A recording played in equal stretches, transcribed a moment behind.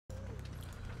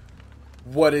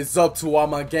What is up to all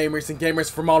my gamers and gamers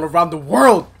from all around the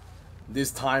world? This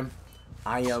time,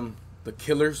 I am the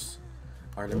killers.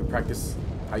 Alright, let me practice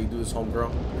how you do this,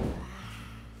 homegirl.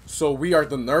 So, we are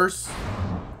the nurse.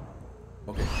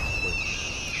 Okay,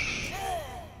 wait.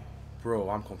 Bro,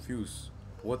 I'm confused.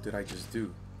 What did I just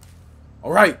do?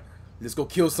 Alright, let's go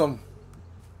kill some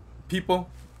people.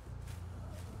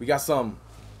 We got some...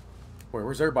 Wait,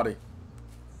 where's everybody?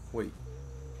 Wait.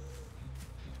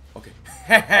 Okay.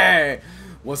 Hey,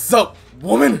 what's up,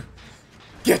 woman?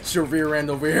 Get your rear end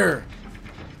over here.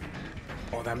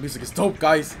 Oh, that music is dope,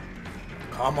 guys.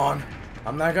 Come on.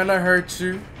 I'm not gonna hurt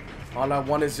you. All I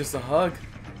want is just a hug.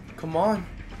 Come on.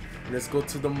 Let's go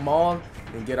to the mall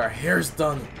and get our hairs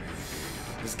done.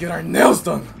 Let's get our nails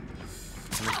done.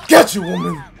 Get you,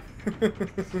 woman.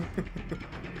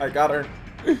 I got her.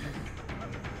 Oh,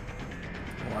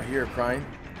 I hear her crying.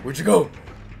 Where'd you go?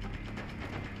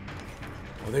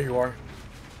 Oh, there you are.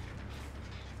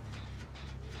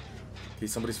 Okay,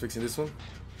 somebody's fixing this one.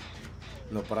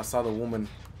 No, but I saw the woman.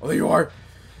 Oh, there you are.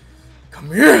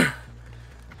 Come here.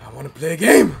 I want to play a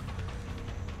game.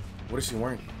 What is she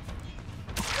wearing?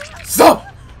 Stop!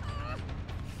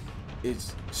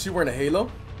 Is she wearing a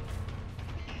halo?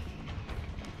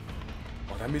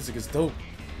 Oh, that music is dope.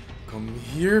 Come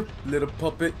here, little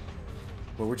puppet.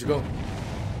 Well, where'd you go?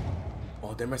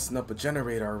 Oh, they're messing up a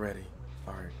generator already.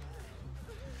 Alright.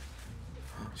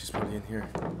 She's probably in here.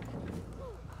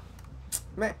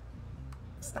 Man,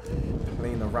 stop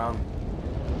playing around.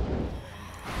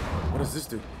 What does this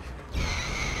do?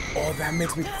 Oh, that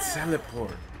makes me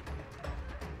teleport.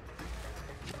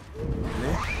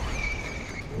 Really?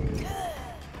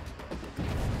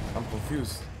 I'm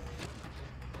confused.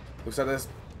 Looks like this.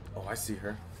 Oh, I see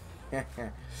her. I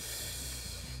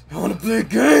want to play a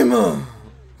game.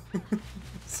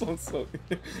 So.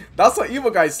 That's how evil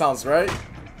guy sounds, right?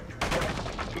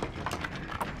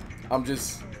 I'm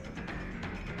just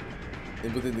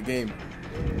within the game.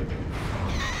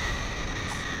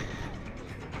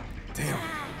 Damn.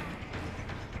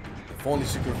 If only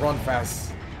she could run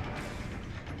fast.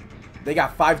 They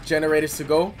got 5 generators to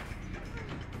go.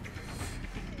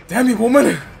 Damn you,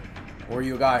 woman! Or are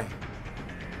you a guy?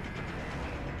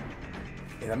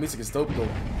 Yeah, that music is dope though.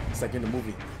 It's like in the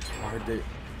movie. I heard they...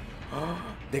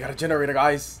 They got a generator,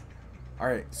 guys.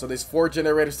 Alright, so there's 4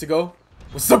 generators to go.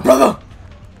 What's up, brother?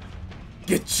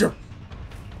 Get your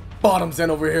bottoms in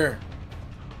over here.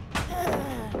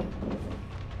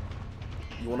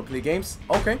 You wanna play games?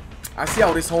 Okay. I see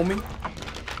how it is, homie.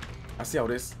 I see how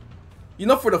it is. You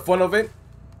know, for the fun of it,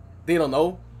 they don't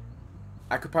know.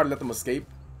 I could probably let them escape.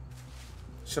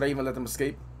 Should I even let them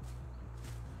escape?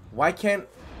 Why can't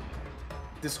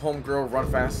this homegirl run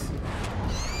fast?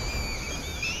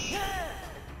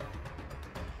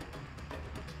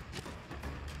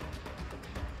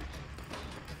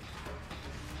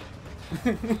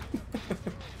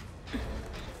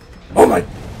 Oh my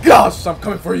gosh, I'm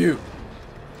coming for you.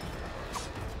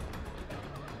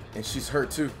 And she's hurt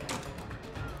too.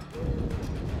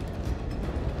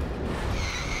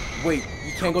 Wait,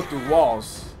 you can't go through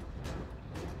walls.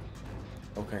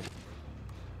 Okay.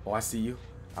 Oh, I see you.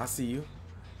 I see you.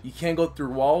 You can't go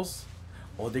through walls.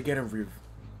 Oh, they're getting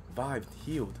revived,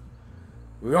 healed.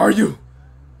 Where are you?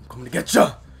 I'm coming to get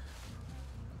ya.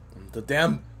 I'm the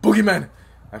damn boogeyman.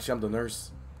 Actually, I'm the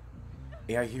nurse.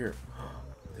 Hey, I hear.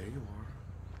 There you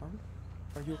are.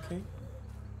 Are you okay?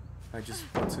 I just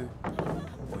want to...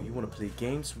 Oh, you want to play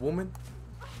games, woman?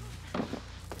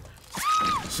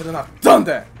 Should have not done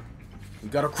that. We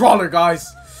got a crawler,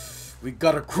 guys. We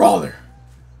got a crawler.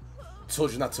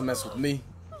 Told you not to mess with me.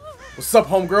 What's up,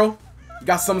 homegirl? You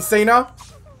got something to say now?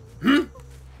 Hmm?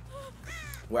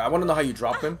 Wait, I want to know how you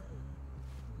drop him.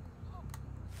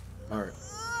 Alright.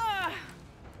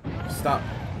 Stop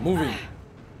moving.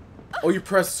 Oh, you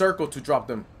press circle to drop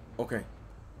them. Okay.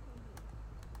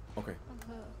 Okay.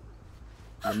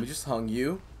 Let me just hung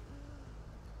you.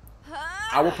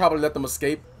 I will probably let them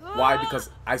escape. Why? Because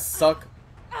I suck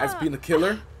as being a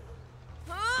killer.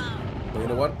 But you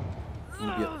know what? I'm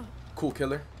gonna be a cool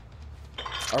killer.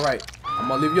 Alright. I'm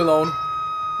gonna leave you alone.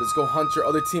 Let's go hunt your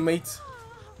other teammates.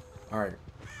 Alright.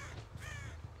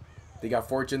 They got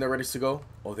 4 generators to go.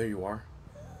 Oh, there you are.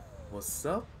 What's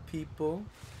up, people?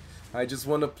 I just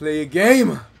want to play a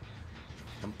game.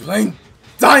 I'm playing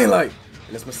Deadlight.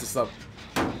 Let's mess this up.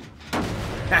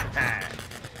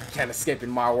 Can't escape in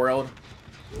my world.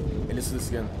 And let's do this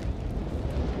again.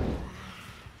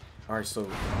 Alright, so. You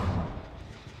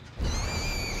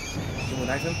want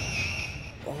knife him?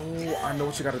 Oh, I know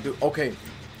what you gotta do. Okay.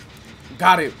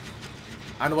 Got it.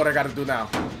 I know what I gotta do now.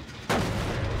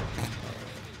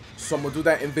 So I'm gonna do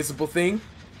that invisible thing.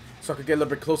 So I can get a little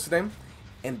bit close to them.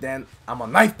 and then I'm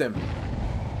gonna knife them.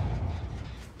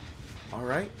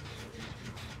 Alright.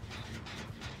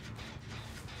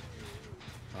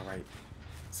 Alright.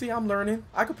 See, I'm learning.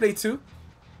 I could play too.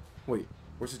 Wait,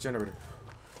 where's the generator?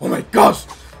 Oh my gosh!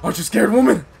 Aren't you scared,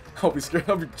 woman? I'll be scared.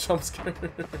 I'll be jump scared.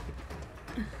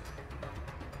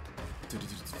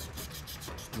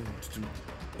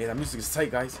 Hey, that music is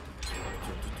tight, guys.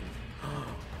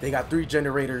 They got 3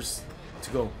 generators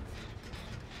to go.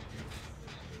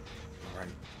 Alright.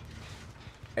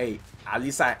 Hey, at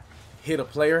least I hit a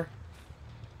player.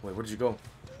 Wait, where did you go?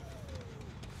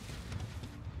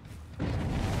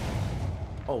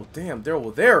 Oh, damn, they're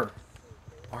over there.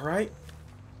 Alright.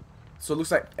 So it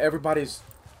looks like everybody's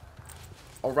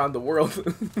around the world.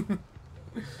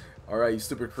 Alright, you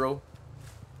stupid crow.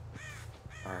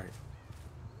 Alright.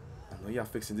 I know y'all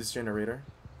fixing this generator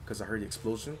because I heard the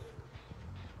explosion.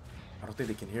 I don't think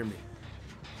they can hear me.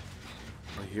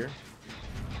 Right here.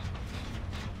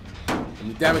 Let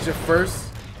me damage it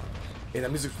first. Hey, that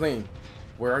music's playing.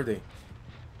 Where are they?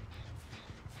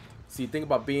 See, think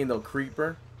about being the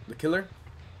creeper, the killer.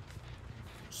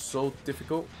 So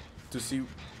difficult to see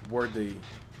where the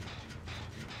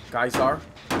guys are.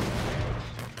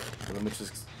 So let me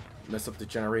just mess up the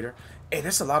generator. Hey,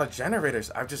 there's a lot of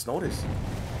generators. I've just noticed.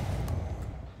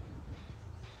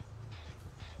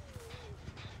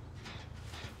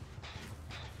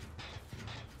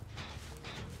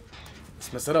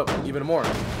 Let's mess it up even more.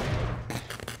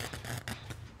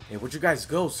 Hey, where'd you guys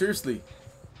go? Seriously.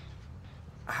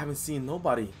 I haven't seen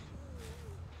nobody.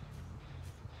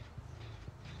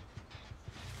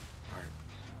 Alright.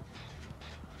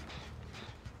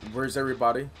 Where's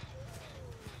everybody?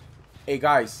 Hey,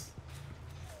 guys.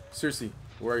 Seriously,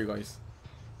 where are you guys?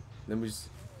 Let me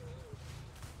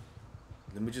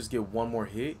just get one more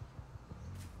hit.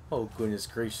 Oh, goodness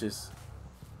gracious.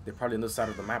 They're probably on the side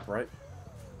of the map, right?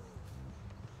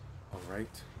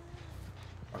 Alright.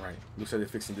 Alright. Looks like they're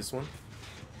fixing this one.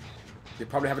 They're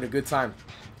probably having a good time.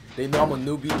 They know I'm a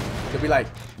newbie. They'll be like,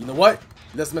 you know what?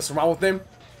 Let's mess around with him.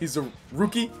 He's a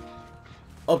rookie.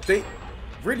 Update.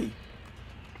 Really?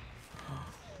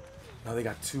 Now they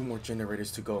got 2 more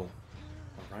generators to go.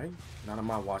 Alright. Not on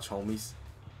my watch, homies.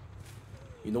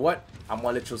 You know what? I'm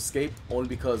gonna let you escape only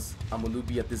because I'm a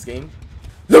newbie at this game.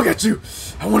 Look at you!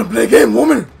 I wanna play a game,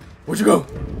 woman! Where'd you go?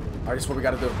 Alright, this is what we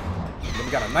gotta do. Then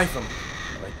we gotta knife him.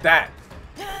 Like that.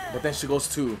 But then she goes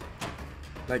to,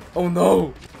 like, oh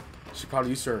no! She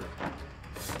probably used her.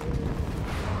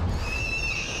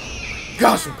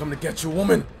 Gosh, I'm coming to get you,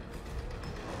 woman!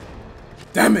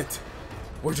 Damn it!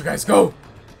 Where'd you guys go?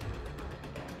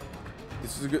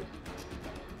 This is a good...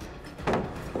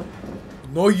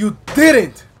 No, you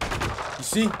didn't! You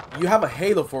see, you have a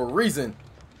halo for a reason.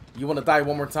 You wanna die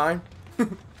one more time?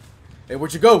 Hey,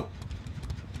 where'd you go?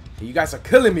 Hey, you guys are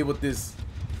killing me with this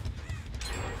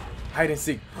hide and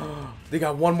seek. They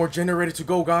got 1 more generator to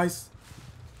go, guys.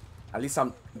 At least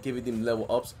I'm giving them level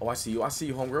ups. Oh, I see you. I see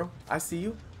you, homegirl. I see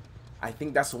you. I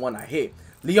think that's the one I hit.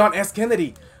 Leon S.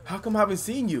 Kennedy. How come I haven't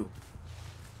seen you?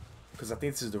 Because I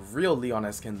think this is the real Leon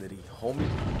S. Kennedy. Homie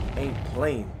ain't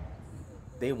playing.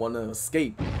 They want to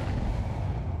escape.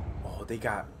 Oh, they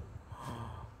got...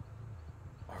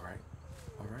 Alright.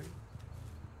 Alright.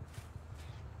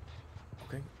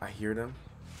 Okay, I hear them.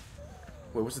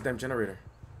 Wait, what's the damn generator?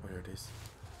 Oh, here it is.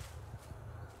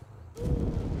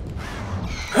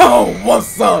 Oh,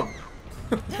 what's up?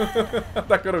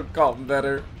 That could have caught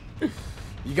better.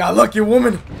 You got lucky,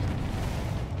 woman.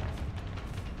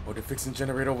 Oh, they're fixing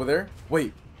generator over there.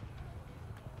 Wait.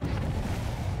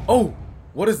 Oh,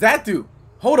 what does that do?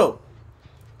 Hold up.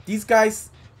 These guys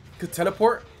could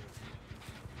teleport.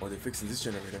 Oh, they're fixing this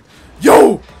generator.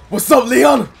 Yo, what's up,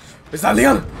 Leon? Is that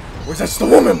Leon? Or is that just a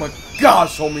woman? My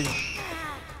gosh, homie.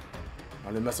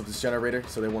 I'm gonna mess up this generator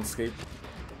so they won't escape.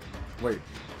 Wait.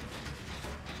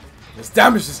 Let's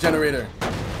damage this generator.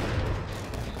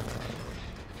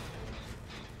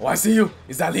 Oh, I see you.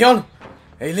 Is that Leon?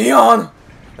 Hey, Leon.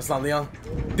 That's not Leon.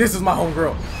 This is my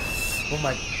homegirl. Oh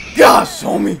my gosh,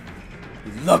 homie.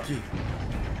 You're lucky.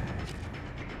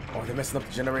 Oh, they're messing up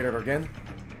the generator again.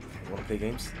 You wanna play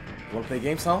games? You wanna play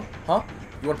games, huh? Huh?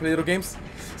 You wanna play little games?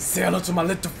 Say hello to my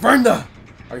little friend. Are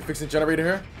you fixing the generator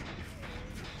here?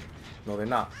 No, they're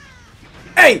not.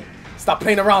 Hey! Stop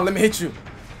playing around. Let me hit you.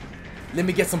 Let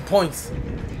me get some points.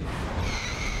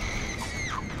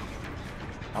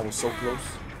 I was so close.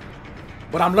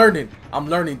 But I'm learning. I'm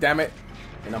learning, damn it.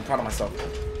 And I'm proud of myself.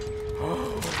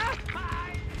 Oh,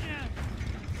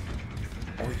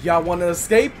 y'all want to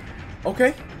escape?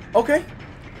 Okay. Okay.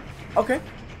 Okay.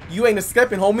 You ain't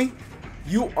escaping, homie.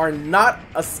 You are not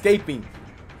escaping.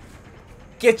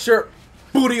 Get your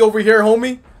booty over here,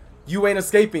 homie. You ain't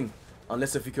escaping.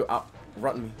 Unless if you could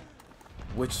outrun me.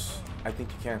 Which I think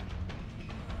you can.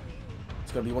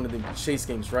 It's gonna be one of the chase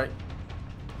games, right?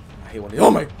 I hate one of these.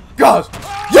 Oh my gosh!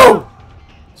 Yo!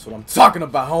 That's what I'm talking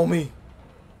about, homie.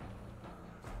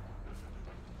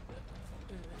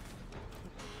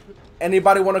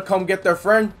 Anybody want to come get their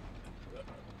friend?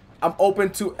 I'm open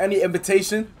to any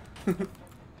invitation.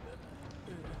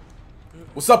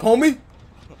 What's up, homie?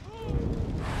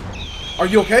 Are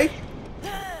you okay?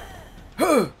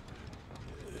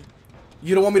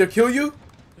 You don't want me to kill you?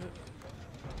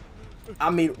 I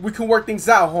mean, we can work things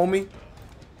out, homie.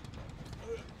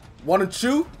 Why don't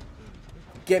you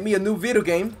get me a new video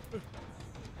game?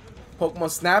 Pokemon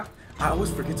Snap. I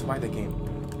always forget to buy the game.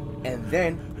 And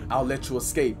then I'll let you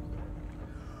escape.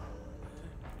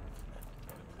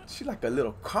 She like a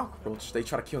little cockroach they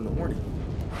try to kill in the morning.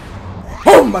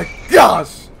 Oh my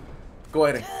gosh! Go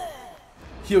ahead and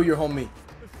heal your homie.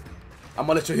 I'm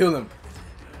gonna let you heal him.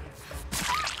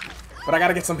 But I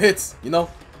gotta get some hits, you know?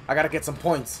 I gotta get some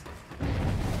points.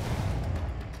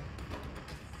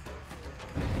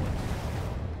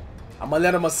 I'm gonna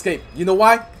let him escape. You know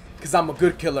why? Because I'm a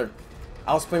good killer.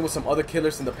 I was playing with some other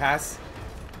killers in the past,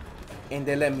 and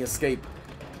they let me escape.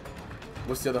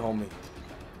 What's the other homie?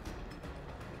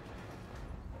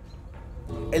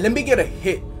 And let me get a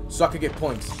hit so I can get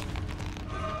points.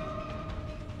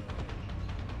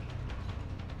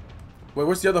 Wait,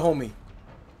 where's the other homie?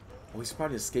 Oh, he's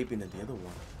probably escaping at the other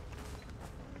one.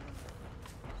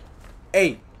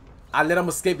 Hey, I let him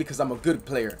escape because I'm a good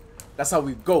player. That's how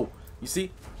we go. You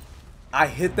see? I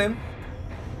hit them,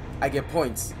 I get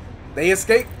points. They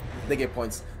escape, they get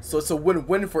points. So it's a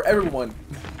win-win for everyone.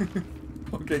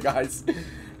 Okay, guys.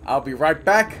 I'll be right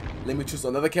back. Let me choose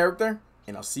another character,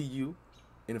 and I'll see you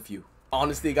in a few.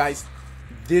 Honestly, guys,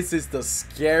 this is the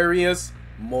scariest,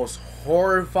 most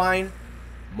horrifying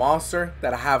monster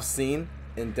that I have seen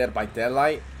in Dead by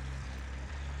Deadlight.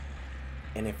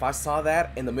 And if I saw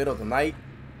that in the middle of the night,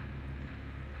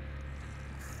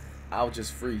 I'll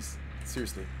just freeze.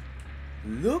 Seriously.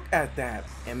 Look at that.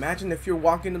 Imagine if you're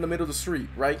walking in the middle of the street,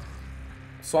 right?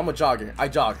 So I'm a jogger. I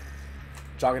jog.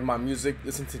 Jogging my music,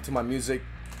 listening to my music.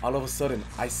 All of a sudden,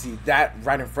 I see that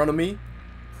right in front of me.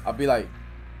 I'll be like,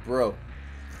 bro,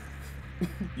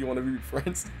 you want to be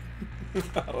friends?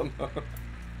 I don't know.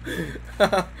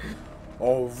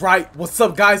 Alright, what's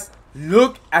up, guys?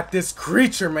 Look at this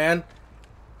creature, man.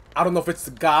 I don't know if it's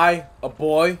a guy, a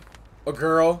boy, a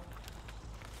girl.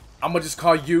 I'm gonna just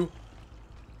call you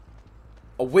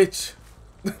a witch.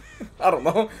 I don't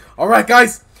know. Alright,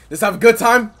 guys, let's have a good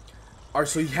time. Alright,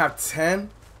 so you have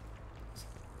 10.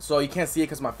 So you can't see it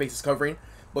because my face is covering.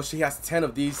 But she has 10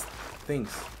 of these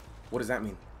things. What does that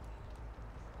mean?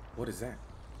 What is that?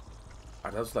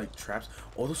 Are those like traps?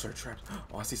 Oh, those are traps.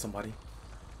 Oh, I see somebody.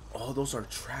 Oh, those are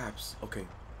traps. Okay.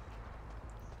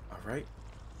 Alright.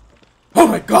 Oh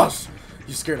my gosh!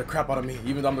 You scared the crap out of me,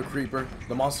 even though I'm the creeper,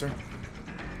 the monster.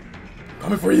 I'm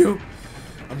coming for you.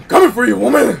 I'm coming for you,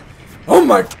 woman! Oh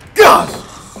my gosh!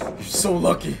 You're so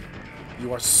lucky.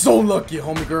 You are so lucky,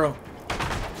 homie girl.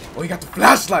 Oh, you got the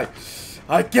flashlight.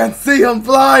 I can't see, I'm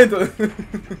blind.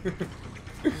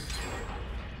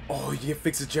 Oh, you can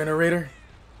fix the generator?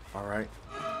 Alright.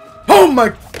 Oh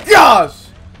my gosh!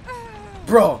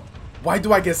 Bro, why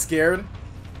do I get scared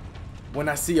when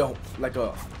I see a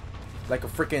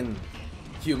freaking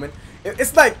human?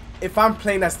 It's like if I'm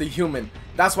playing as the human,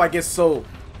 that's why I get so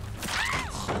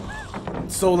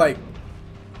like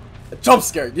jump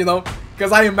scared, you know?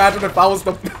 Because I imagine if I was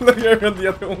the player in the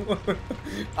other one.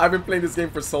 I've been playing this game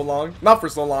for so long. Not for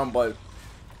so long, but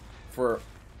for...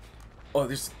 Oh,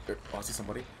 there's... Oh, I see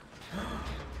somebody.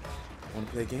 I want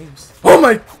to play games. Oh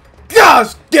my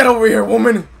gosh! Get over here,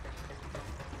 woman!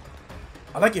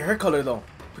 I like your hair color, though.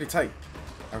 Pretty tight.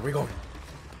 Alright, we going.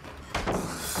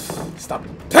 Stop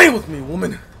playing with me,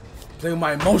 woman. Playing with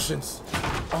my emotions.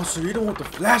 Oh, so you don't want the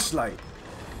flashlight.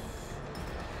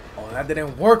 Oh, that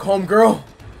didn't work, homegirl.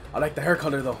 I like the hair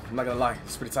color, though. I'm not gonna lie.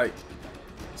 It's pretty tight.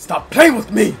 Stop playing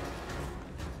with me!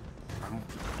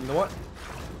 You know what?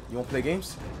 You wanna play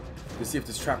games? Let's see if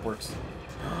this trap works.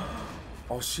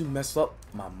 Oh, she messed up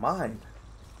my mind.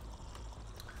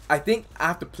 I think I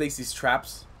have to place these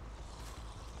traps.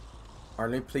 Or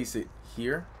let me place it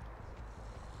here.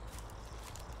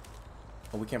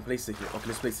 Oh, we can't place it here. Okay,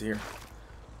 let's place it here.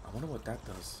 I wonder what that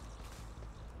does.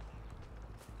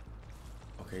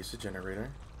 Okay, it's a generator.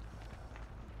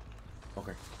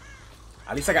 Okay.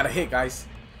 At least I got a hit, guys.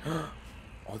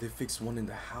 Oh, they fixed one in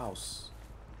the house.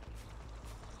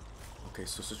 Okay,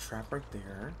 so it's a trap right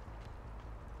there.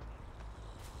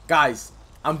 Guys,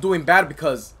 I'm doing bad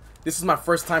because this is my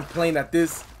first time playing at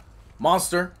this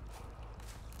monster.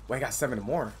 Wait, I got 7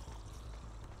 more.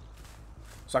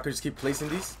 So I could just keep placing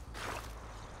these.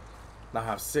 Now I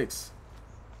have 6.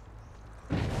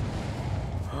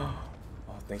 Oh,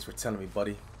 thanks for telling me,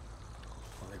 buddy.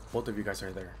 Oh, like both of you guys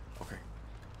are there. Okay.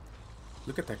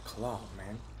 Look at that claw,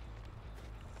 man.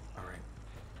 Alright.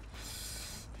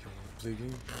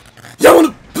 You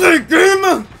wanna play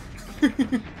game?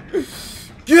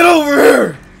 Get over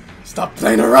here! Stop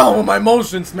playing around with my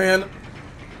emotions, man.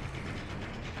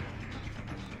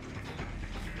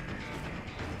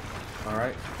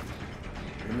 Alright.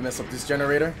 Let me mess up this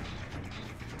generator.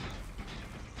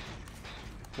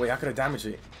 Wait, how could I damage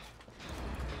it?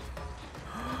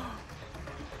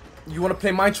 You wanna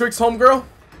play mind tricks, homegirl?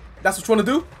 That's what you wanna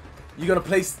do? You gonna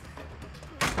place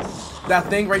that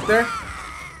thing right there?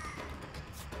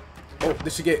 Oh,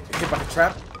 did she get hit by the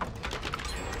trap?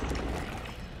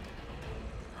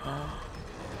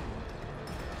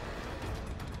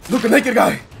 Look, a naked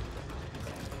guy!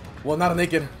 Well, not a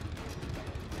naked.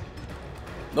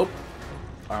 Nope.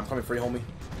 Alright, I'm coming for you, homie.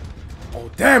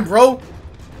 Oh, damn, bro!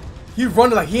 He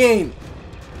running like he ain't.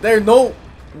 There's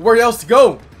nowhere else to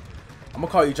go. I'm gonna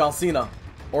call you John Cena.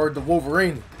 Or the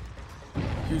Wolverine.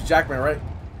 Hugh Jackman, right?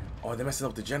 Oh, they're messing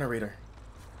up the generator.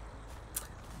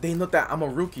 They know that I'm a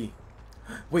rookie.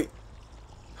 Wait.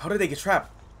 How did they get trapped?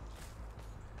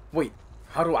 Wait.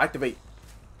 How do I activate?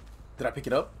 Did I pick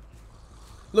it up?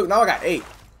 Look, now I got 8.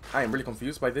 I am really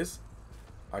confused by this.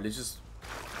 Alright, let's just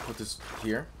put this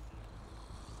here.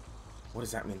 What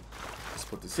does that mean? Let's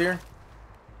put this here.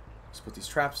 Let's put these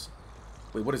traps.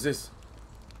 Wait, what is this?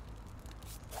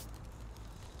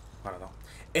 I don't know.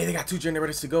 Hey, they got 2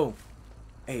 generators to go.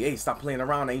 Hey, stop playing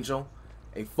around, Angel.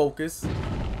 Hey, focus.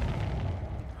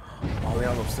 Oh, they're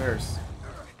all upstairs.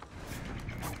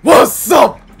 What's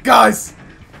up, guys?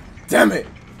 Damn it.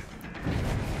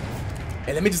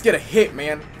 Hey, let me just get a hit,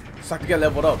 man, so I can get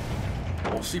leveled up.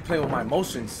 Oh, she playing with my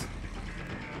emotions.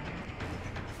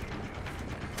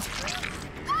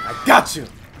 I got you.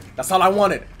 That's all I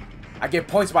wanted. I get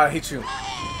points by I hit you.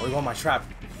 Oh, you want my trap.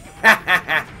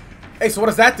 Hey, so what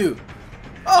does that do?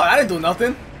 Oh, I didn't do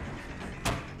nothing.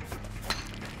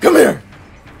 Come here.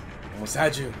 Almost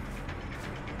had you.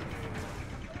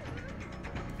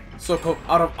 So,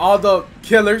 out of all the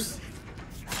killers,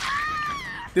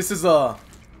 this is the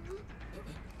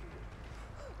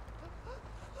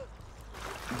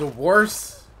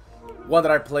worst one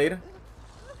that I played.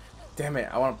 Damn it,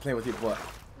 I want to play with you, but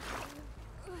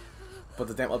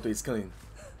the damn update is killing.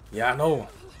 Yeah, I know.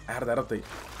 I had that update.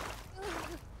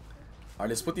 Alright,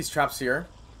 let's put these traps here.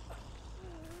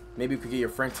 Maybe we could get your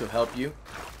friend to help you.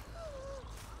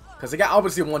 Because they got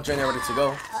obviously 1 generator to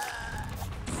go.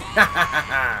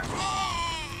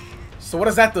 So what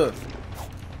does that do?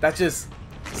 That just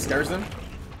scares them?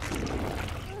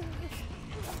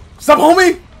 Stop,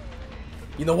 homie!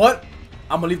 You know what?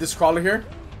 I'm gonna leave this crawler here.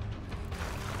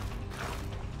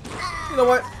 You know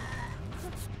what?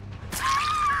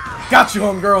 Got you,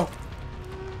 homegirl.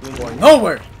 You ain't going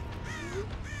nowhere.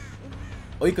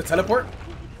 Oh, you could teleport?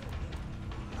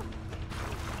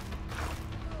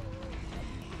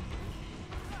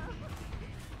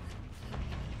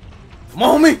 Come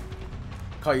on, homie.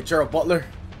 Call you Gerald Butler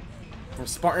from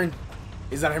Spartan.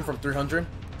 Is that him from 300?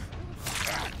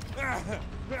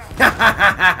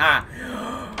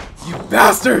 You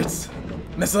bastards!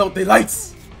 Messing up with the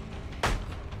lights.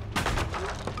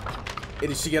 Hey,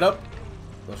 did she get up?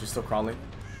 No, she's still crawling.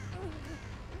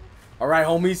 Alright,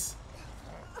 homies.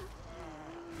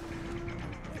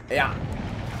 Yeah,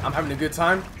 I'm having a good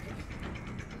time.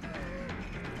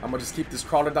 I'm gonna just keep this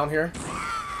crawler down here.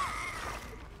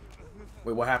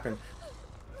 Wait, what happened?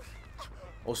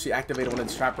 Oh, she activated one of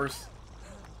the trappers.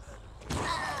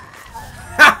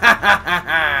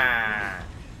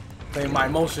 Playing my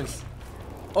emotions.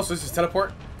 Oh, so this is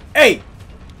teleport? Hey!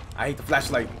 I hate the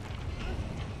flashlight.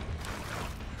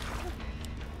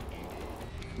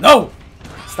 No!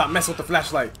 Stop messing with the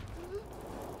flashlight.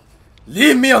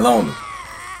 Leave me alone.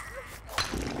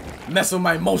 Mess with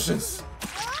my emotions.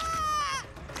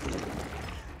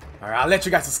 Alright, I'll let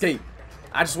you guys escape.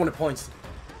 I just wanted points.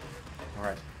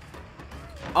 Alright.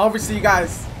 Obviously, you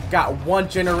guys got 1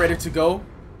 generator to go.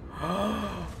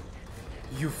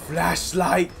 You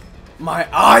flashlight my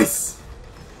eyes.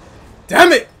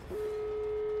 Damn it.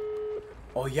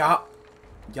 Oh, y'all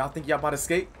think y'all about to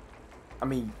escape? I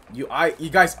mean, you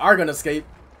guys are gonna escape.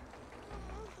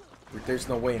 But there's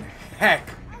no way in heck.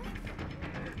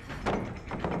 I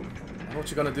know what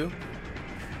you're gonna do.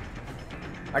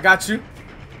 I got you.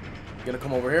 You're gonna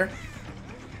come over here.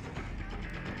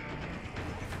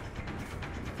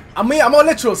 I mean, I'm gonna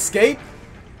let you escape,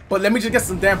 but let me just get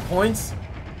some damn points.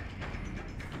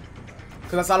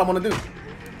 Cause that's all I'm gonna do.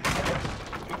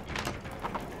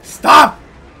 Stop!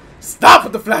 Stop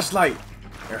with the flashlight!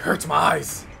 It hurts my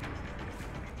eyes.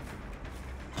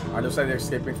 Alright, looks like they're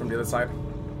escaping from the other side.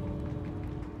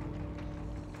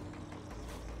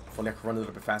 If only I could run a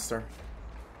little bit faster.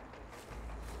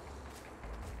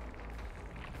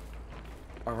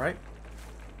 Alright.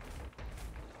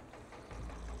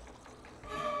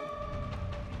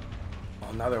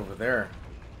 Oh, now they're over there.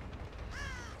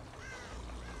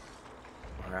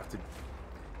 I have to...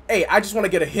 Hey, I just want to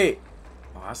get a hit.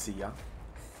 Oh, I see y'all.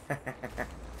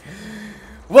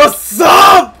 What's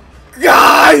up,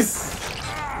 guys?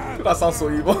 That sounds so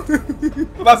evil.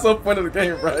 That's the point of the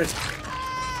game, right?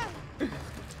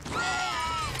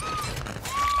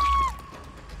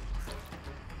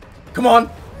 Come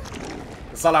on.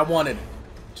 That's all I wanted.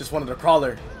 Just wanted a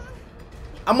crawler.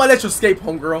 I'm gonna let you escape,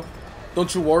 homegirl.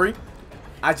 Don't you worry.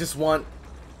 I just want...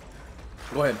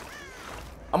 Go ahead.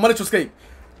 I'm gonna let you escape.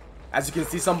 As you can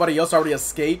see, somebody else already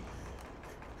escaped.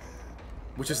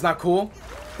 Which is not cool.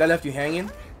 That left you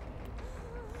hanging.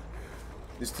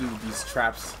 Let's do these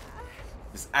traps.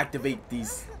 Let's activate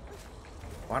these.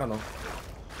 Oh, I don't know.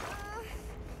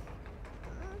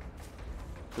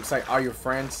 Looks like all your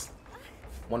friends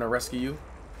want to rescue you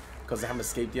because they haven't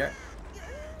escaped yet.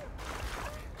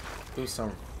 Do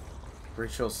some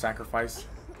ritual sacrifice.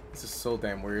 This is so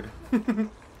damn weird.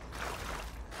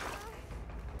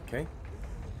 Okay.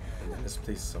 And then this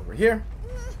place is over here.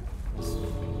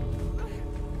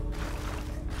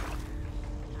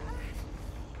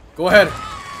 Go ahead.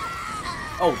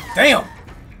 Oh, damn.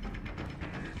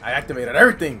 I activated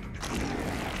everything.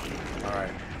 Alright.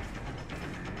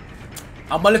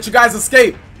 I'm gonna let you guys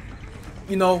escape.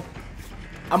 You know,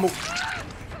 I'm a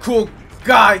cool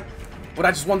guy, but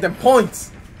I just want them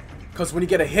points. Because when you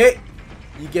get a hit,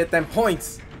 you get them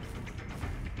points.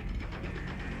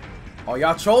 Oh,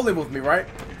 y'all trolling with me, right?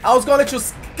 I was gonna let you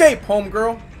escape,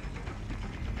 homegirl.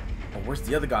 Oh, where's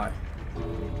the other guy?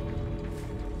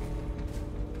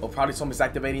 Oh, probably somebody's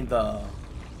activating the...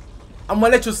 I'm gonna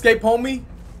let you escape, homie.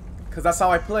 Because that's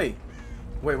how I play.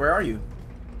 Wait, where are you?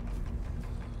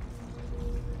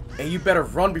 Hey, you better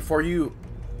run before you...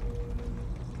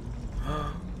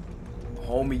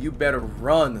 Homie, you better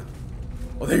run.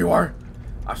 Oh, there you are.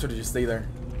 I should have just stayed there.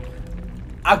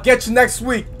 I'll get you next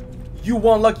week. You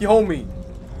one lucky homie.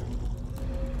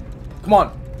 Come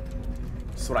on.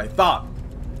 That's what I thought.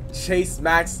 Chase,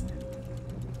 Max.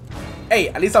 Hey,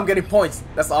 at least I'm getting points.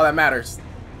 That's all that matters.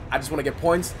 I just want to get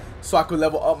points so I could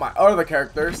level up my other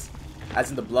characters. As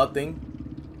in the blood thing.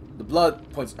 The blood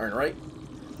points earned, right?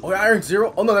 Oh, I earned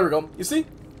 0. Oh, no, there we go. You see?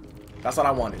 That's what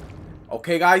I wanted.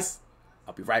 Okay, guys.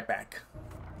 I'll be right back.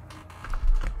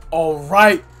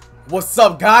 Alright. What's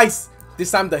up, guys?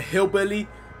 This time the hillbilly.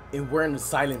 And we're in the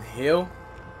Silent Hill.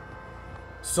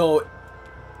 So,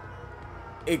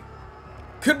 it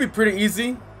could be pretty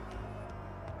easy.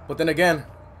 But then again,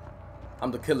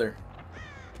 I'm the killer.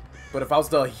 But if I was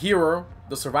the hero,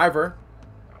 the survivor,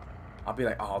 I'll be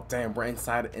like, oh damn, we're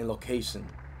inside in location.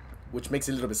 Which makes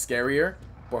it a little bit scarier,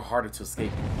 but harder to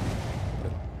escape.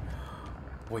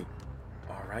 Wait,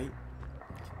 alright.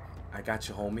 I got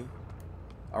you, homie.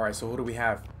 Alright, so who do we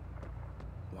have?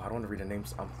 Well, I don't want to read the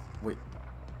names. Wait,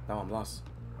 now I'm lost.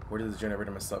 Where did the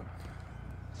generator mess up?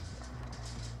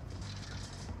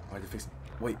 Are they fixing?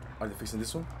 Wait, are they fixing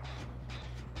this one?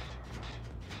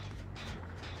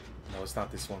 No, it's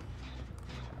not this one.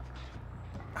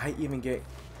 I even get...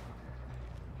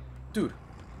 Dude.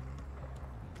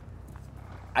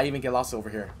 I even get lost over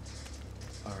here.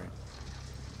 Alright.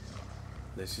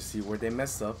 Let's just see where they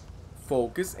mess up.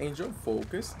 Focus, Angel,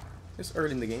 focus. It's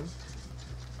early in the game.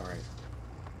 Alright.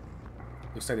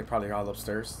 Looks like they probably are all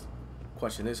upstairs.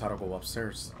 Question is how to go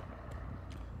upstairs.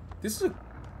 This is a...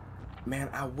 Man,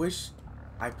 I wish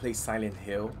I played Silent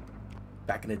Hill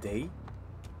back in the day.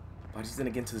 But I just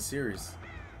didn't get into the series.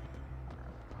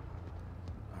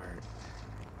 Alright.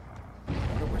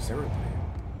 I wonder where's everybody?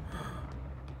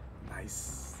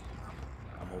 Nice.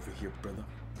 I'm over here, brother.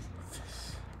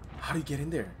 How do you get in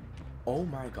there? Oh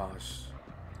my gosh.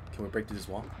 Can we break through this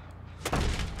wall?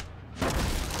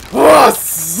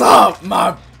 What's up,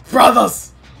 my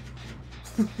brothers?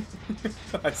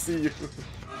 I see you.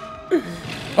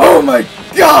 Oh my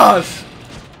gosh!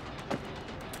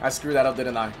 I screwed that up,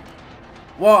 didn't I?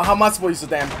 Well, how am I supposed to use a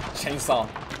damn chainsaw?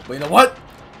 But you know what?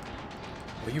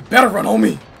 Well, you better run,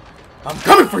 homie. I'm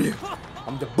coming for you.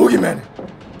 I'm the boogeyman.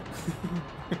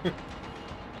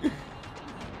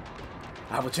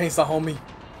 I have a chainsaw, homie.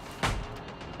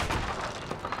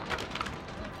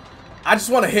 I just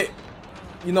want to hit,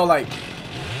 you know, like...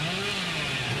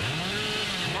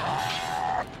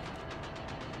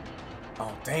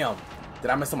 Oh, damn. Did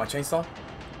I mess up my chainsaw?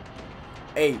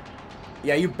 Hey,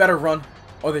 Yeah, you better run.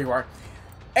 Oh, there you are.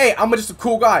 Hey, I'm just a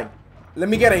cool guy. Let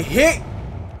me get a hit.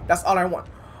 That's all I want.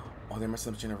 Oh, they messed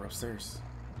up the generator upstairs.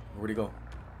 Where'd he go?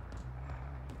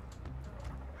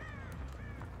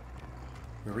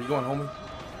 Where are you going, homie?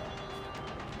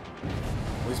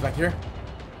 Oh, he's back here.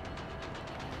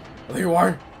 Oh, there you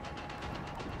are.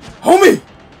 Homie!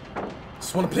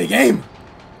 Just want to play a game.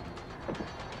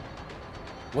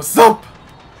 What's up?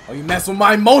 Oh, you mess with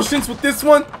my emotions with this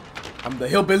one? I'm the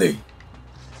hillbilly.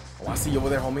 Oh, I see you over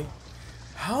there, homie.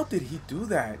 How did he do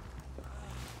that?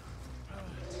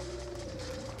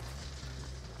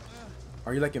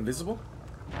 Are you like invisible?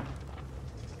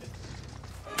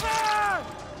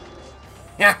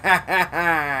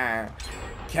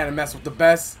 Can't mess with the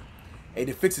best. Hey,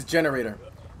 they fixed his generator.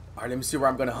 Alright, let me see where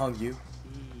I'm gonna hung you.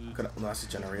 No, that's a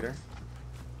generator.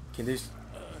 Can this?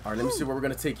 Alright, let me see where we're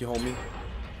gonna take you, homie.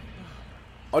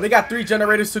 Oh, they got 3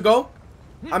 generators to go?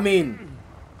 I mean,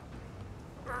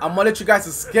 I'm gonna let you guys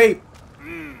escape.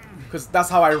 Because that's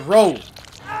how I roll.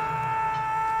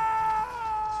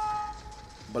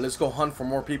 But let's go hunt for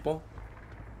more people.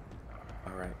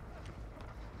 Alright.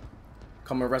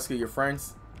 Come and rescue your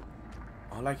friends.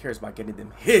 All I care is about getting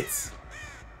them hits.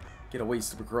 Get away,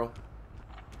 stupid girl.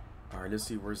 Alright, let's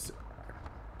see. Where's...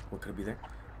 What could it be there?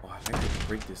 Oh, I like to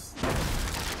break this.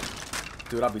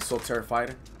 Dude, I'll be so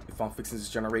terrified if I'm fixing this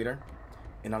generator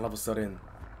and all of a sudden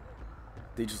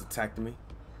they just attacked me.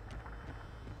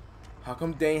 How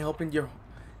come they ain't helping your...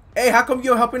 Hey, how come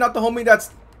you're helping out the homie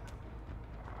that's...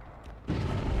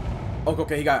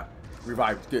 Okay, he got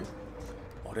revived. Good.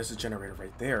 Oh, there's a generator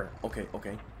right there. Okay.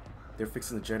 They're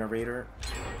fixing the generator.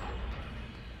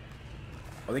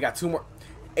 Oh, they got 2 more.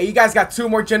 Hey, you guys got 2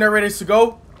 more generators to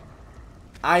go.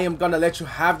 I am gonna let you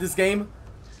have this game.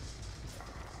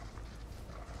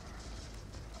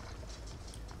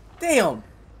 Damn.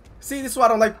 See, this is why I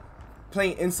don't like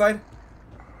playing inside.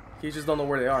 You just don't know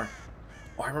where they are.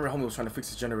 Oh, I remember homie was trying to fix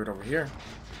the generator over here.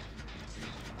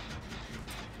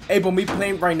 Hey, but me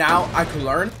playing right now, I can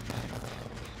learn.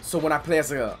 So when I play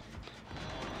as a...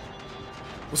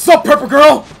 What's up, purple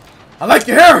girl? I like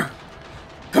your hair.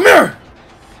 Come here.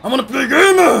 I'm gonna play a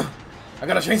game. I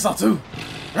got a chainsaw too.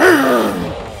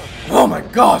 Oh my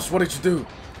gosh, what did you do?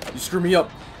 You screwed me up.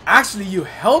 Actually, you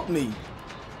helped me.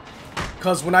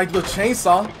 Because when I do a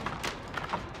chainsaw...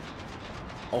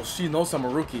 Oh, she knows I'm a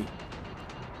rookie.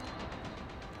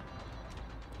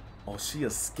 Oh, she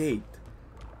escaped.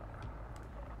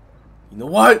 You know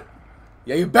what?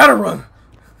 Yeah, you better run.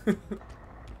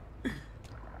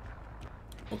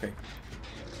 Okay.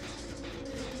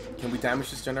 Can we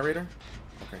damage this generator?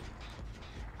 Okay.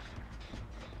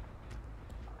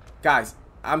 Guys,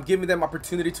 I'm giving them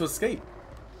opportunity to escape.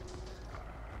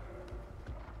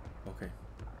 Okay.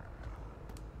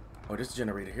 Oh, there's a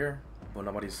generator here, but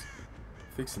nobody's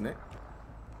fixing it.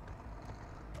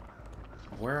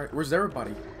 Where's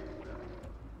everybody?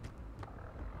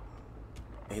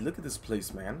 Hey, look at this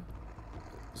place, man.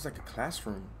 It's like a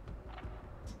classroom.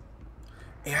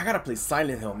 Hey, I gotta play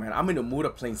Silent Hill, man. I'm in the mood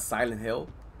of playing Silent Hill.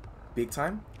 Big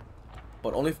time.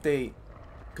 But only if they...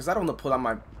 Because I don't want to pull out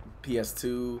my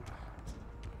PS2.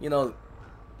 You know,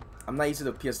 I'm not using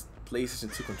the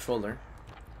PlayStation 2 controller.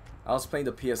 I was playing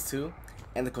the PS2.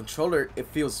 And the controller, it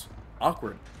feels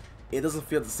awkward. It doesn't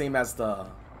feel the same as the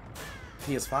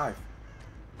PS5.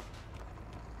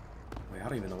 Wait, I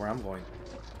don't even know where I'm going.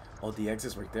 Oh, the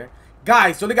exit's right there.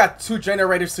 Guys, you only got 2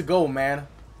 generators to go, man.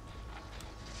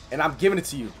 And I'm giving it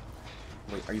to you.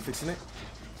 Wait, are you fixing it?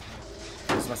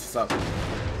 Let's mess this up.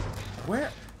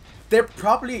 Where? They're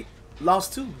probably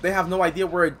lost too. They have no idea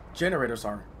where generators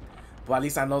are. But at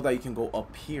least I know that you can go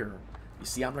up here. You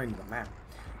see, I'm learning the map.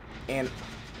 And...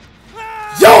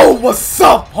 Yo, what's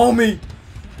up, homie?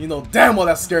 You know damn well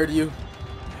that scared you.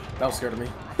 That was scared of me.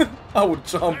 I would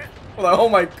jump. I'm like, oh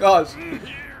my gosh.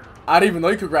 I didn't even know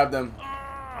you could grab them.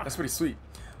 That's pretty sweet.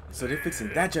 So they're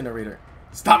fixing that generator.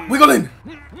 Stop wiggling!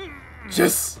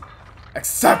 Just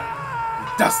accept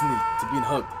your destiny to being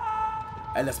hooked.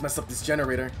 And let's mess up this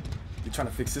generator. You're trying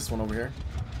to fix this one over here.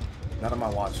 Not on my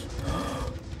watch.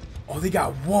 Oh, they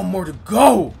got 1 more to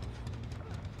go!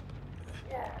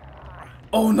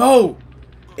 Oh no!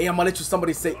 Hey, I'm gonna let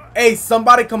somebody say, hey,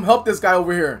 somebody come help this guy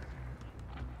over here.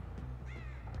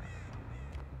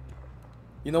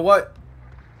 You know what?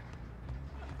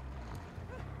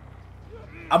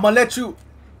 I'm gonna let you...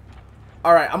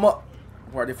 Alright, I'm gonna...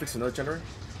 Where are they fixing another generator?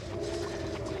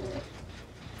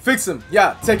 Fix him.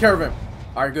 Yeah, take care of him.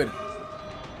 Alright, good.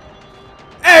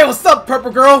 Hey, what's up,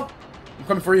 purple girl? I'm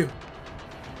coming for you.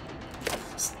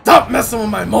 Stop messing with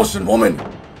my emotion, woman.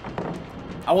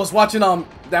 I was watching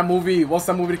that movie. What's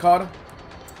that movie called?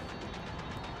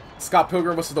 Scott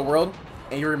Pilgrim vs. the World.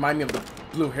 And you remind me of the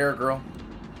blue hair girl.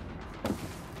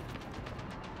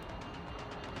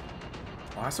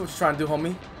 Oh, I see what you're trying to do,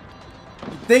 homie.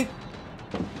 You think?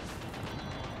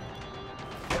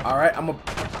 Alright, I'm gonna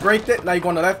break it. Now you're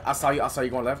going to left. I saw you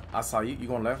going left. I saw you. You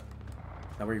going left.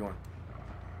 Now where you going?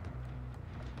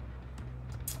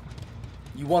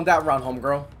 You won that round,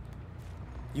 homegirl.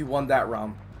 You won that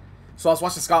round. So I was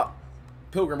watching Scott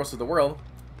Pilgrim vs. the World,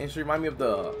 and she reminded me of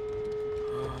the...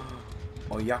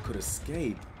 Oh, y'all could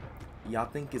escape. Y'all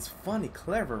think it's funny,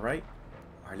 clever, right?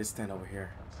 Alright, let's stand over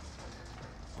here.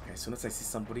 Okay, as soon as I see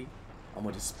somebody, I'm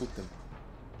gonna just spook them.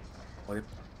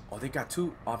 Oh, they got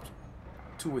two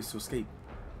ways to escape.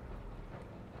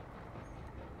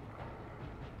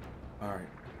 Alright.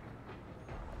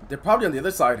 They're probably on the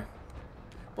other side.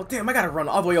 Well, damn, I gotta run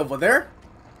all the way over there.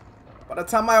 By the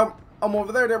time I'm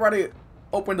over there, they already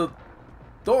opened the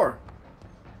door.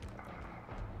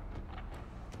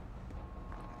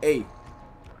 Hey.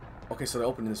 Okay, so they're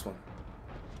opening this one.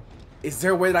 Is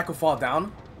there a way that I could fall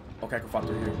down? Okay, I can fall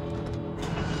through here.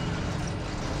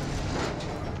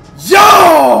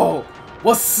 Yo!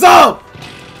 What's up?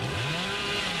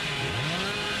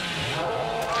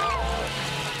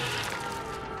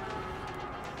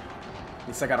 At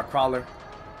least I got a crawler.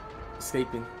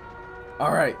 Escaping.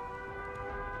 Alright.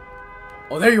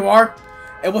 Oh, there you are.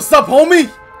 Hey, what's up,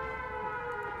 homie?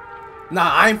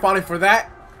 Nah, I ain't falling for that.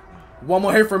 One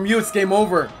more hit from you, it's game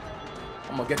over.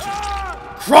 I'm gonna get you.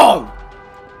 Crawl!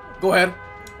 Go ahead.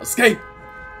 Escape.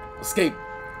 Escape.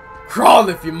 Crawl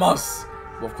if you must.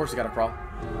 Well, of course you gotta crawl.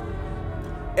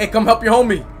 Hey, come help your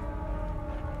homie.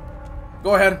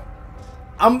 Go ahead.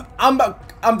 I'm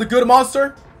the good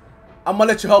monster. I'm gonna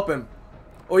let you help him.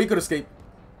 Or you could escape.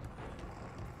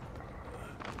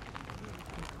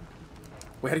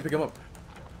 Wait, how do you pick him up?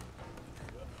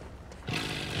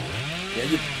 Yeah,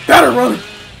 you better run!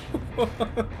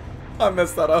 I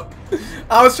messed that up.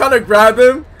 I was trying to grab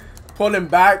him, pull him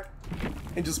back,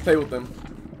 and just play with him.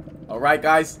 Alright,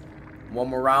 guys. One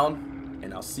more round,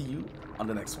 and I'll see you on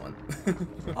the next one.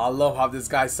 I love how this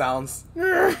guy sounds.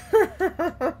 I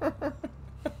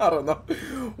don't know.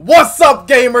 What's up,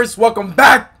 gamers? Welcome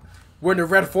back. We're in the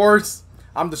Red Forest.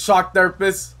 I'm the shock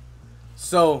therapist.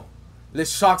 So,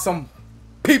 let's shock some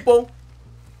people.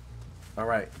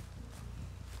 Alright.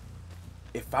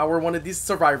 If I were one of these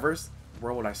survivors,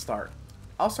 where would I start?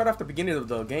 I'll start off the beginning of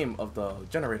the game of the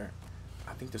generator.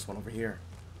 I think there's one over here.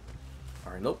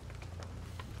 Alright, nope.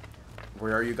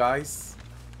 Where are you guys?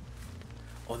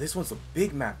 Oh, this one's a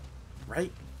big map,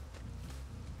 right?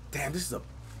 Damn, this is a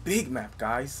big map,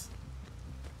 guys.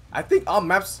 I think all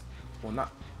maps... Well,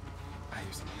 not... I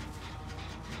hear something.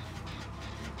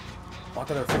 Oh, I thought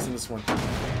they were fixing this one.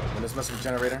 Well, let's mess with the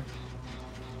generator.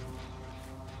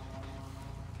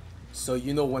 So,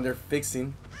 you know when they're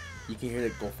fixing, you can hear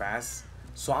it go fast.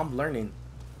 So, I'm learning.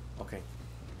 Okay.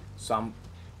 So, I'm...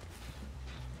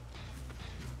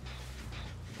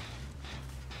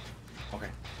 Okay.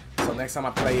 So, next time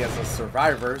I play as a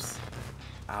survivors,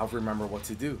 I'll remember what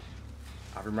to do.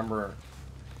 I'll remember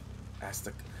as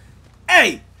the...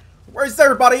 Hey! Where's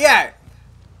everybody at?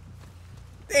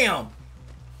 Damn!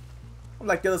 I'm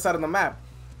like the other side of the map.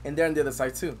 And they're on the other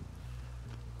side too.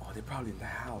 Oh, they're probably in the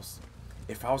house.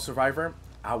 If I was a survivor,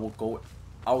 I will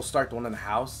start the one in the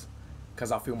house.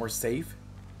 Because I'll feel more safe.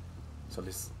 So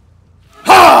this...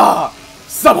 Ha!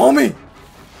 Sup, homie?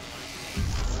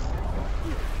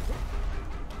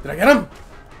 Did I get him?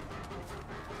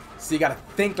 See, you gotta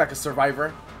think like a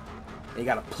survivor. And you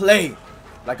gotta play.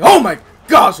 Like, oh my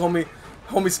gosh, homie.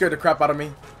 Homie scared the crap out of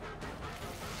me.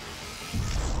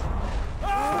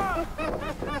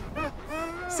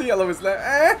 See, I love his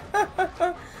laugh.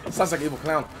 Sounds like an evil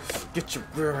clown. Get your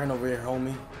rear end over here,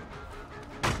 homie.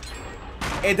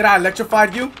 Hey, did I electrify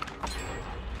you?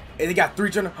 Hey, they got 3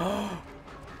 generators.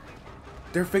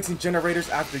 They're fixing generators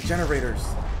after generators.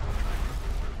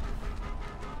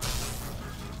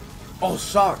 Oh,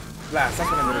 shock. Blast. That's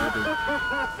what I'm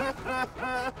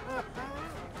gonna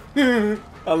do.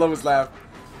 I love his laugh.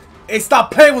 Hey,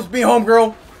 stop playing with me,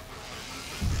 homegirl.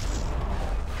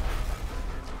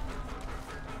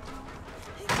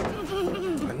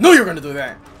 I knew you were gonna do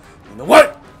that. You know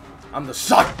what? I'm the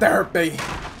shock therapy.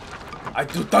 I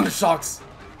do thunder shocks.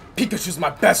 Pikachu's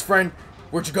my best friend.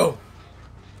 Where'd you go?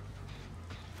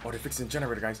 Oh, they're fixing the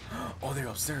generator, guys. Oh, they're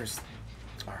upstairs.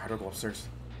 Alright, how do I go upstairs?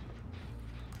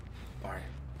 Alright.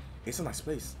 It's a nice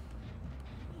place.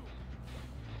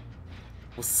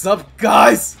 What's up,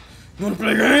 guys? You wanna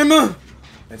play a game?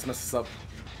 Let's mess this up.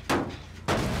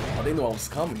 Oh, they knew I was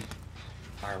coming.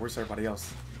 Alright, where's everybody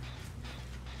else?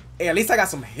 Hey, at least I got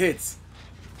some hits.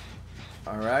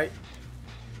 Alright.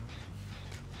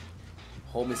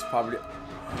 Homie's probably...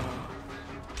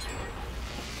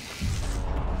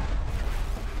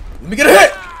 Let me get a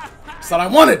hit! That's what I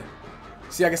wanted!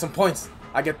 See, I get some points.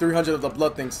 I get 300 of the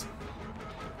blood things.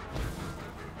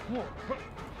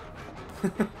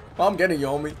 Well, I'm getting you,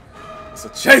 homie. It's a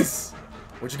chase!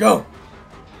 Where'd you go?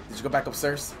 Did you go back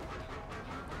upstairs?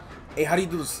 Hey, how do you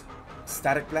do this?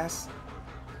 Static blast?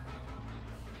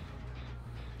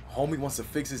 Homie wants to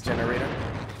fix his generator.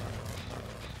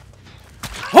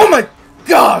 Oh my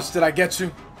gosh! Did I get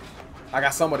you? I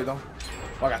got somebody though.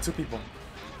 Oh, I got 2 people.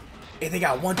 Hey, they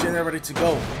got 1 generator to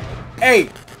go. Hey,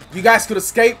 you guys could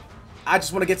escape. I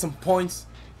just want to get some points.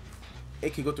 Hey,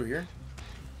 can you go through here?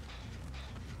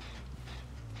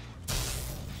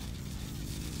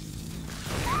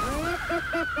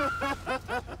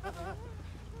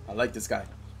 I like this guy.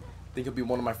 I think he'll be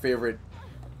one of my favorite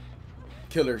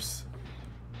killers.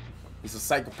 He's a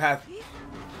psychopath,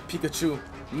 Pikachu,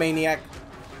 maniac.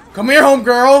 Come here,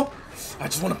 homegirl. I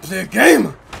just want to play a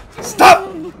game.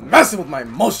 Stop messing with my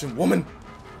emotion, woman.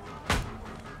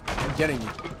 I'm getting you.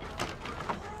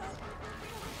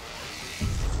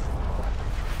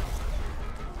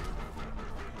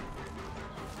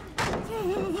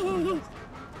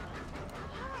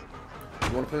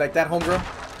 You want to play like that, homegirl?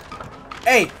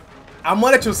 Hey, I'm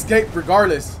gonna let you escape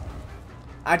regardless.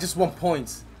 I just want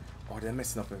points. Oh, they're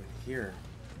messing up in here.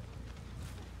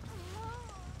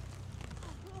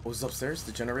 What's upstairs?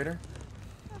 The generator?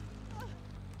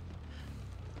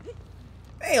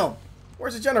 Damn!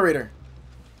 Where's the generator?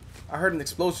 I heard an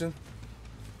explosion.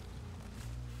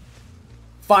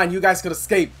 Fine, you guys could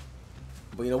escape.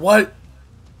 But you know what?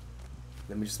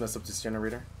 Let me just mess up this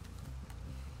generator.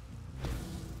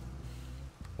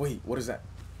 Wait, what is that?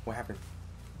 What happened?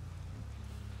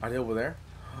 Are they over there?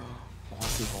 Oh, I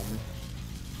see, homie.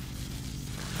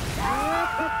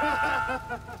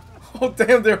 Oh,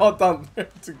 damn, they're all down there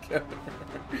together.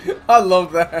 I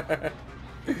love that.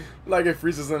 Like it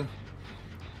freezes them.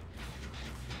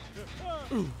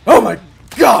 Oh my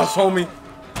gosh, homie.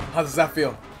 How does that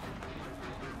feel?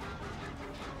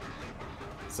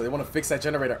 So they want to fix that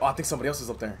generator. Oh, I think somebody else is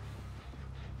up there.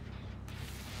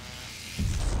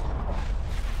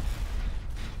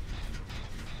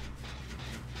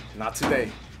 Not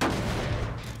today.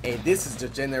 And this is the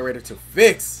generator to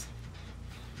fix.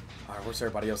 Alright, where's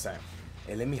everybody else at?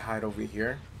 Hey, let me hide over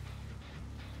here.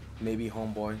 Maybe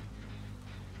homeboy.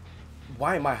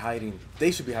 Why am I hiding?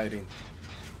 They should be hiding.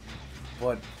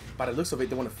 But by the looks of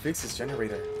it, they want to fix this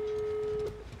generator.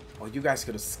 Oh, you guys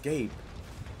could escape.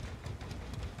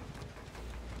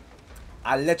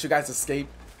 I'll let you guys escape.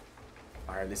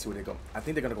 Alright, let's see where they go. I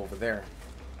think they're gonna go over there.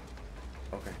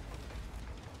 Okay.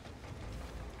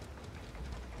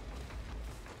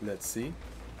 Let's see.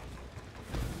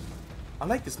 I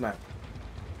like this map.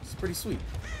 It's pretty sweet.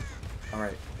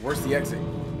 Alright, where's the exit?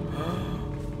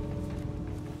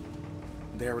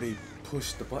 They already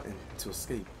pushed the button to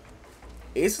escape.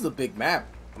 This is a big map.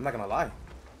 I'm not gonna lie.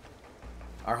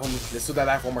 Alright, homie, let's do that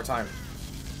laugh one more time.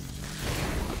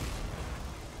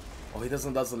 Oh, he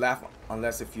doesn't laugh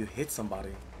unless if you hit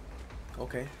somebody.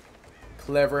 Okay.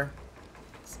 Clever.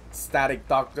 Static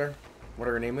Doctor.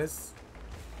 Whatever her name is.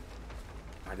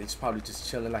 They're probably just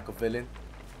chilling like a villain.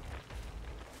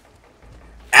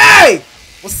 Hey!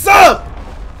 What's up?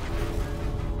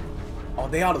 Oh,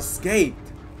 they all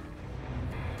escaped.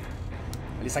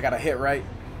 At least I got a hit, right?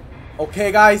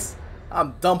 Okay, guys.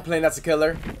 I'm done playing as a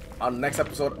killer. On the next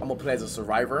episode, I'm going to play as a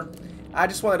survivor. I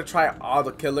just wanted to try all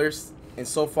the killers. And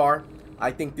so far,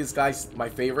 I think this guy's my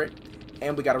favorite.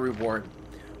 And we got a reward.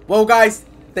 Well, guys,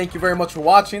 thank you very much for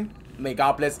watching. May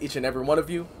God bless each and every one of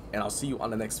you. And I'll see you on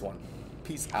the next one.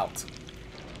 Peace out.